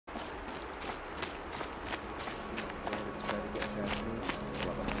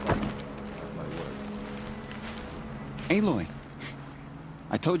Aloy.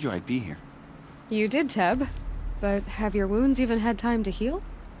 I told you I'd be here. You did, Teb. But have your wounds even had time to heal?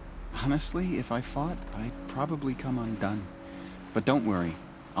 Honestly, if I fought, I'd probably come undone. But don't worry.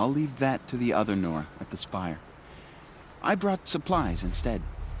 I'll leave that to the other Nora at the Spire. I brought supplies instead.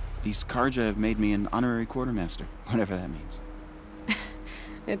 These Karja have made me an honorary quartermaster, whatever that means.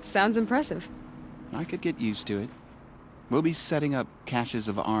 It sounds impressive. I could get used to it. We'll be setting up caches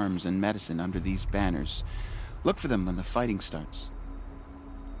of arms and medicine under these banners. Look for them when the fighting starts.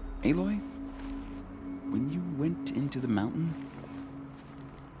 Aloy, when you went into the mountain,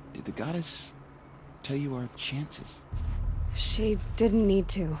 did the goddess tell you our chances? She didn't need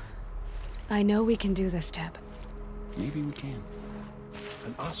to. I know we can do this, Teb. Maybe we can.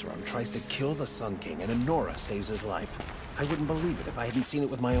 An Oseram tries to kill the Sun King, and a Nora saves his life. I wouldn't believe it if I hadn't seen it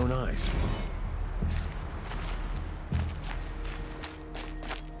with my own eyes.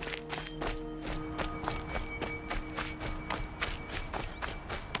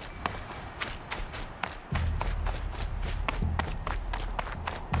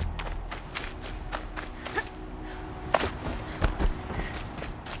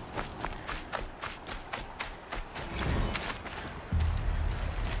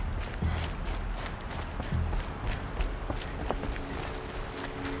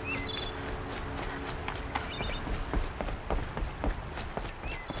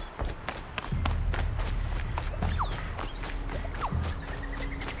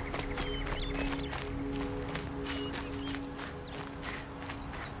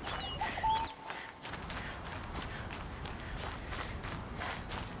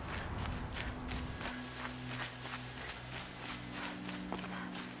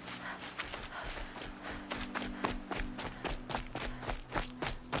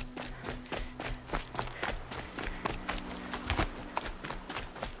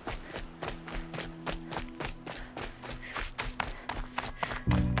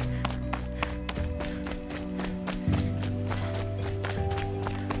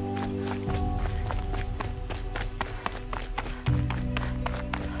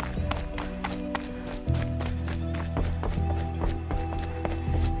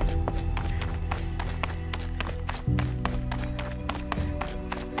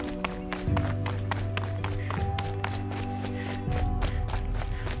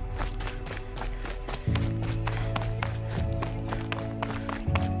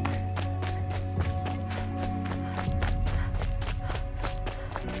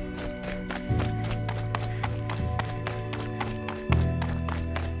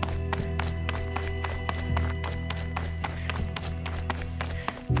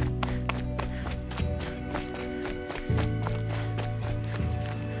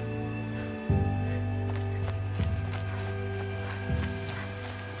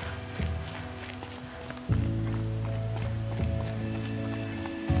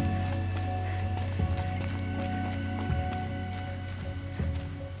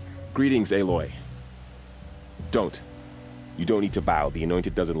 Greetings, Aloy. Don't. You don't need to bow. The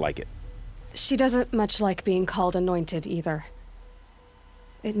Anointed doesn't like it. She doesn't much like being called Anointed, either.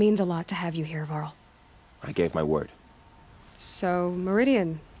 It means a lot to have you here, Varl. I gave my word. So,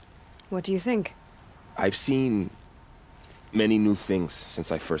 Meridian, what do you think? I've seen many new things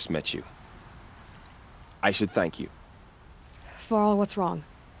since I first met you. I should thank you. Varl, what's wrong?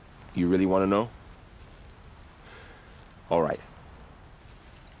 You really want to know? All right.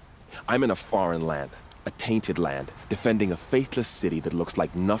 I'm in a foreign land, a tainted land, defending a faithless city that looks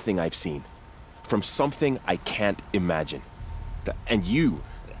like nothing I've seen. From something I can't imagine. And you,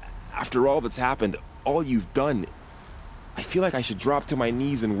 after all that's happened, all you've done, I feel like I should drop to my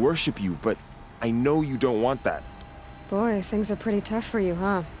knees and worship you, but I know you don't want that. Boy, things are pretty tough for you,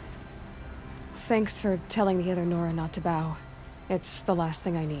 huh? Thanks for telling the other Nora not to bow. It's the last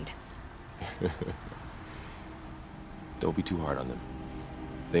thing I need. Don't be too hard on them.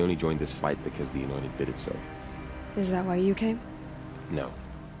 They only joined this fight because the Anointed bid it so. Is that why you came? No.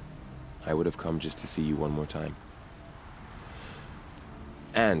 I would have come just to see you one more time.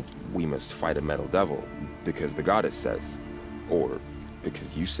 And we must fight a metal devil, because the goddess says. Or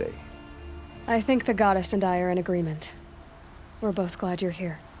because you say. I think the goddess and I are in agreement. We're both glad you're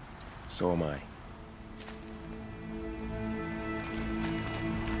here. So am I.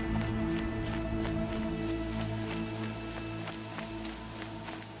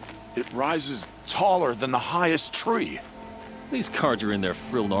 It rises taller than the highest tree. These Karja in their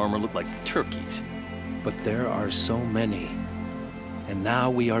frilled armor look like turkeys. But there are so many. And now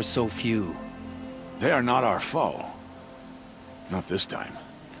we are so few. They are not our foe. Not this time.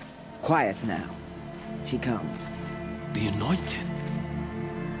 Quiet now. She comes. The Anointed.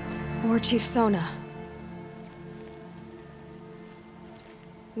 War Chief Sona.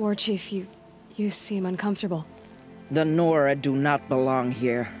 War Chief, you seem uncomfortable. The Nora do not belong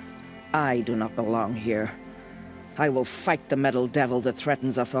here. I do not belong here. I will fight the metal devil that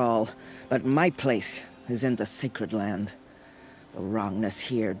threatens us all, but my place is in the sacred land. The wrongness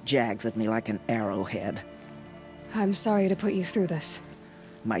here jags at me like an arrowhead. I'm sorry to put you through this.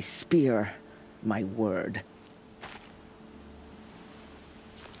 My spear, my word.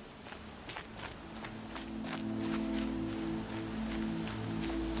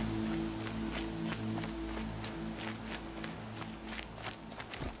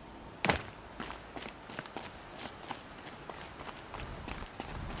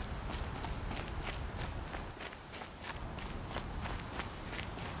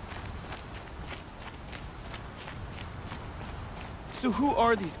 So who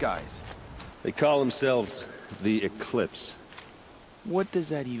are these guys? They call themselves the Eclipse. What does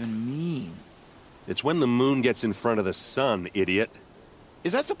that even mean? It's when the moon gets in front of the sun, idiot.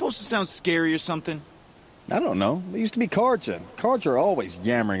 Is that supposed to sound scary or something? I don't know. They used to be Karja. Karja are always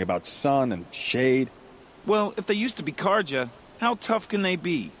yammering about sun and shade. Well, if they used to be Karja, how tough can they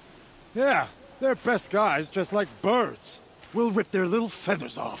be? Yeah, they're best guys dressed like birds. We'll rip their little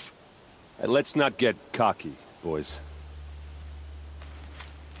feathers off. And let's not get cocky, boys.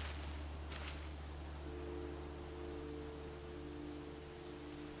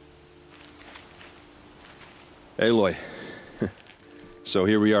 Aloy. So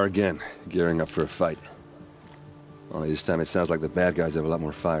here we are again, gearing up for a fight. Only this time it sounds like the bad guys have a lot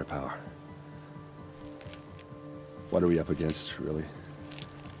more firepower. What are we up against, really?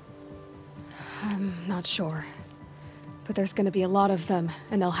 I'm not sure. But there's gonna be a lot of them,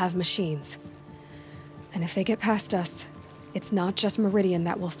 and they'll have machines. And if they get past us, it's not just Meridian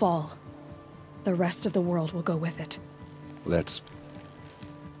that will fall. The rest of the world will go with it. Well, that's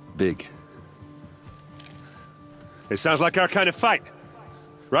big. It sounds like our kind of fight.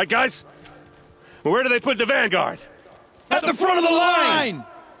 Right, guys? Well, where do they put the Vanguard? At the front of the line!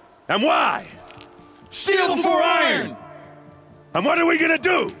 And why? Steel before iron! And what are we gonna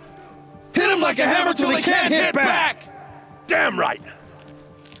do? Hit them like a hammer till they can't hit back! Damn right!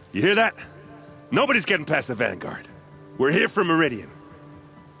 You hear that? Nobody's getting past the Vanguard. We're here for Meridian.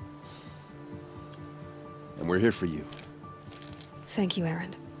 And we're here for you. Thank you,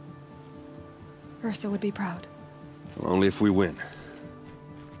 Erend. Ursa would be proud. Well, only if we win.